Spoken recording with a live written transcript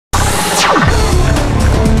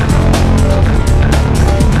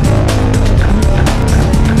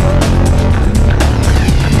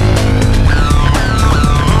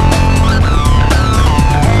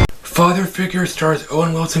Figure stars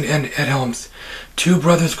Owen Wilson and Ed Helms. Two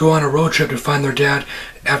brothers go on a road trip to find their dad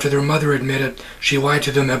after their mother admitted she lied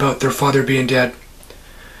to them about their father being dead.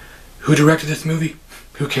 Who directed this movie?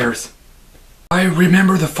 Who cares? I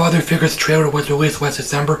remember the Father Figures trailer was released last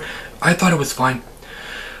December. I thought it was fine.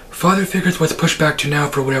 Father Figures was pushed back to now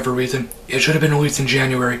for whatever reason. It should have been released in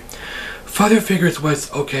January. Father Figures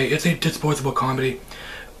was okay. It's a disposable comedy.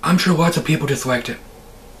 I'm sure lots of people disliked it.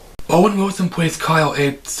 Owen Wilson plays Kyle,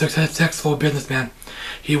 a successful businessman.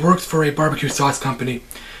 He works for a barbecue sauce company.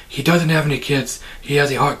 He doesn't have any kids. He has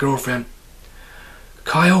a hot girlfriend.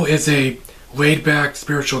 Kyle is a laid-back,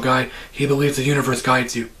 spiritual guy. He believes the universe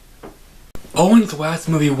guides you. Owen's last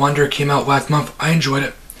movie, Wonder, came out last month. I enjoyed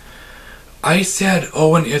it. I said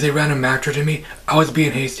Owen is a random actor to me. I was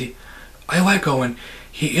being hasty. I like Owen.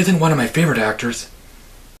 He isn't one of my favorite actors.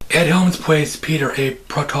 Ed Helms plays Peter, a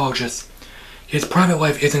proctologist. His private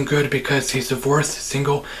life isn't good because he's divorced,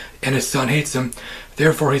 single, and his son hates him.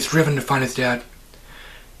 Therefore, he's driven to find his dad.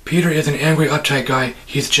 Peter is an angry, uptight guy.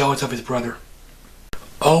 He's jealous of his brother.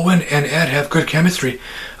 Owen and Ed have good chemistry.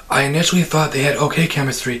 I initially thought they had okay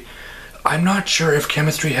chemistry. I'm not sure if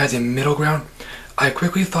chemistry has a middle ground. I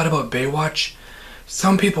quickly thought about Baywatch.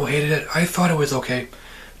 Some people hated it. I thought it was okay.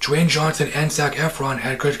 Dwayne Johnson and Zac Efron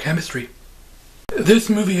had good chemistry. This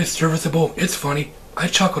movie is serviceable. It's funny. I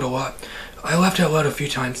chuckled a lot. I laughed out loud a few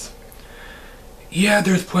times. Yeah,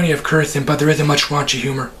 there's plenty of cursing, but there isn't much raunchy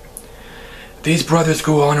humor. These brothers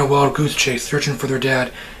go on a wild goose chase searching for their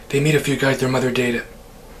dad. They meet a few guys their mother dated.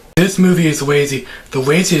 This movie is lazy. The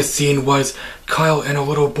laziest scene was Kyle and a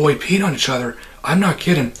little boy peeing on each other. I'm not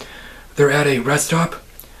kidding. They're at a rest stop.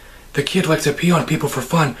 The kid likes to pee on people for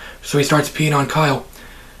fun, so he starts peeing on Kyle.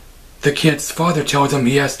 The kid's father tells him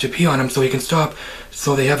he has to pee on him so he can stop,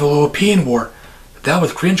 so they have a little peeing war. That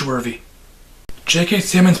was cringeworthy. J.K.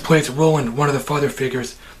 Simmons plays Roland, one of the father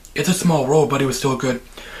figures. It's a small role, but he was still good.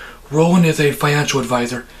 Roland is a financial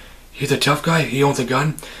advisor. He's a tough guy. He owns a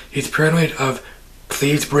gun. He's paranoid of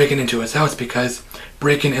thieves breaking into his house because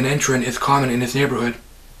breaking and entering is common in his neighborhood.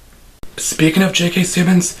 Speaking of J.K.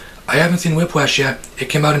 Simmons, I haven't seen Whiplash yet. It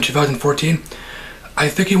came out in 2014. I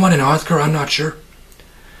think he won an Oscar, I'm not sure.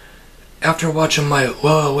 After watching my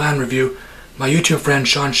La La Land review, my YouTube friend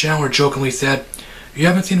Sean Chandler jokingly said, "You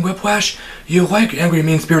haven't seen Whiplash? You like angry,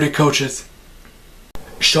 mean-spirited coaches."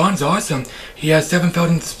 Sean's awesome. He has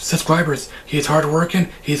 7,000 subscribers. He's hardworking.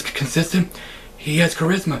 He's consistent. He has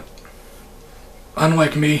charisma.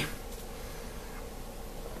 Unlike me.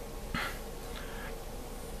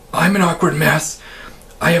 I'm an awkward mess.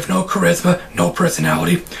 I have no charisma, no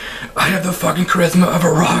personality. I have the fucking charisma of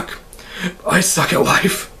a rock. I suck at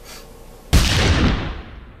life.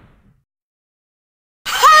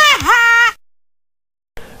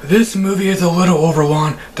 This movie is a little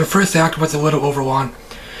overlong. The first act was a little overlong.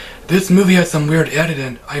 This movie has some weird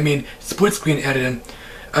editing. I mean, split screen editing.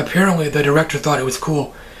 Apparently the director thought it was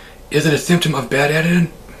cool. Is it a symptom of bad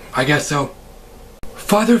editing? I guess so.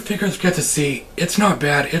 Father Figures gets a C. It's not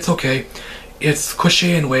bad. It's okay. It's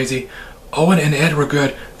cliche and lazy. Owen and Ed were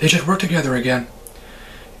good. They should work together again.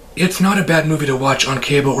 It's not a bad movie to watch on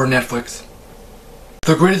cable or Netflix.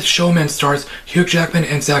 The Greatest Showman stars Hugh Jackman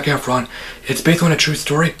and Zac Efron. It's based on a true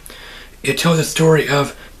story. It tells the story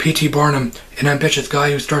of P.T. Barnum, an ambitious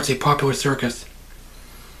guy who starts a popular circus.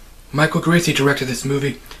 Michael Gracy directed this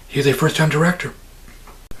movie. He's a first-time director.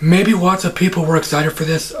 Maybe lots of people were excited for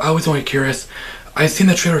this. I was only curious. I've seen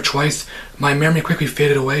the trailer twice. My memory quickly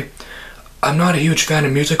faded away. I'm not a huge fan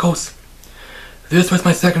of musicals. This was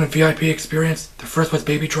my second VIP experience. The first was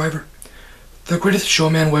Baby Driver. The Greatest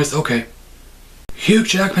Showman was okay. Hugh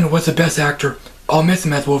Jackman was the best actor. I'll miss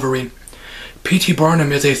him as Wolverine. P.T.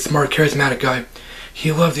 Barnum is a smart, charismatic guy.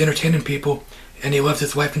 He loves entertaining people, and he loves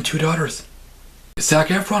his wife and 2 daughters. Zac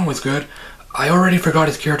Efron was good. I already forgot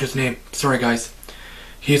his character's name. Sorry, guys.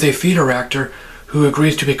 He is a theater actor who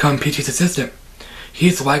agrees to become P.T.'s assistant.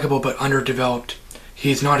 He's likable but underdeveloped.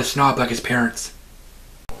 He's not a snob like his parents.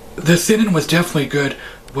 The singing was definitely good.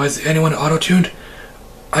 Was anyone auto-tuned?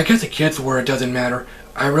 I guess the kids were, it doesn't matter.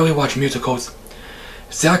 I really watch musicals.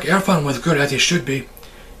 Zac Efron was good as he should be.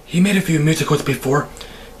 He made a few musicals before.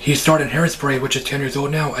 He starred in Hairspray, which is 10 years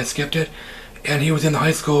old now. I skipped it. And he was in the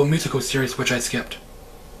High School Musical series, which I skipped.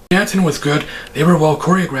 Dancing was good. They were well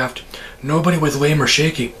choreographed. Nobody was lame or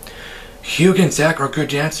shaky. Hugh and Zac are good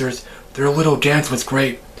dancers. Their little dance was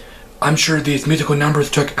great. I'm sure these musical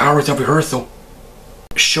numbers took hours of rehearsal.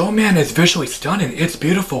 Showman is visually stunning. It's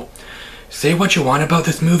beautiful. Say what you want about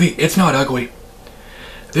this movie, it's not ugly.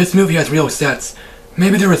 This movie has real sets.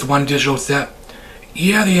 Maybe there was one digital set.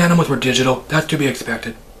 Yeah, the animals were digital. That's to be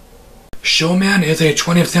expected. Showman is a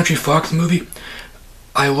 20th Century Fox movie.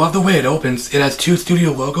 I love the way it opens. It has two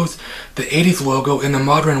studio logos, the 80s logo and the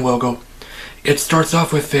modern logo. It starts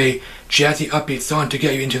off with a jazzy upbeat song to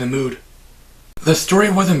get you into the mood. The story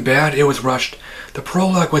wasn't bad, it was rushed. The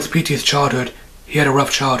prologue was P.T.'s childhood. He had a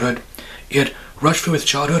rough childhood. It rushed through his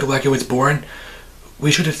childhood like it was boring.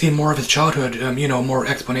 We should have seen more of his childhood, more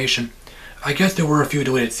explanation. I guess there were a few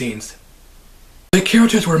deleted scenes. The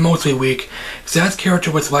characters were mostly weak. Zad's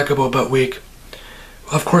character was likable but weak.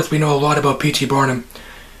 Of course, we know a lot about P.T. Barnum.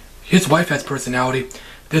 His wife has personality.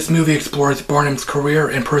 This movie explores Barnum's career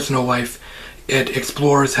and personal life. It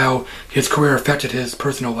explores how his career affected his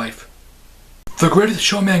personal life. The Greatest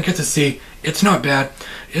Showman gets a C. It's not bad.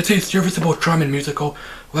 It's a serviceable, charming musical.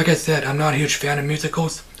 Like I said, I'm not a huge fan of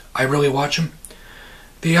musicals. I really watch them.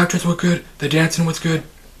 The actors were good. The dancing was good.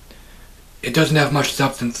 It doesn't have much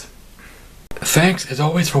substance. Thanks, as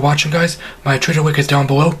always, for watching, guys. My Twitter link is down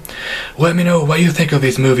below. Let me know what you think of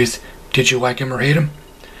these movies. Did you like them or hate them?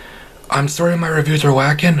 I'm sorry my reviews are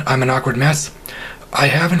lacking. I'm an awkward mess. I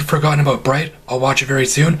haven't forgotten about Bright. I'll watch it very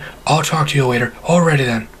soon. I'll talk to you later. Alrighty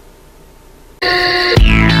then.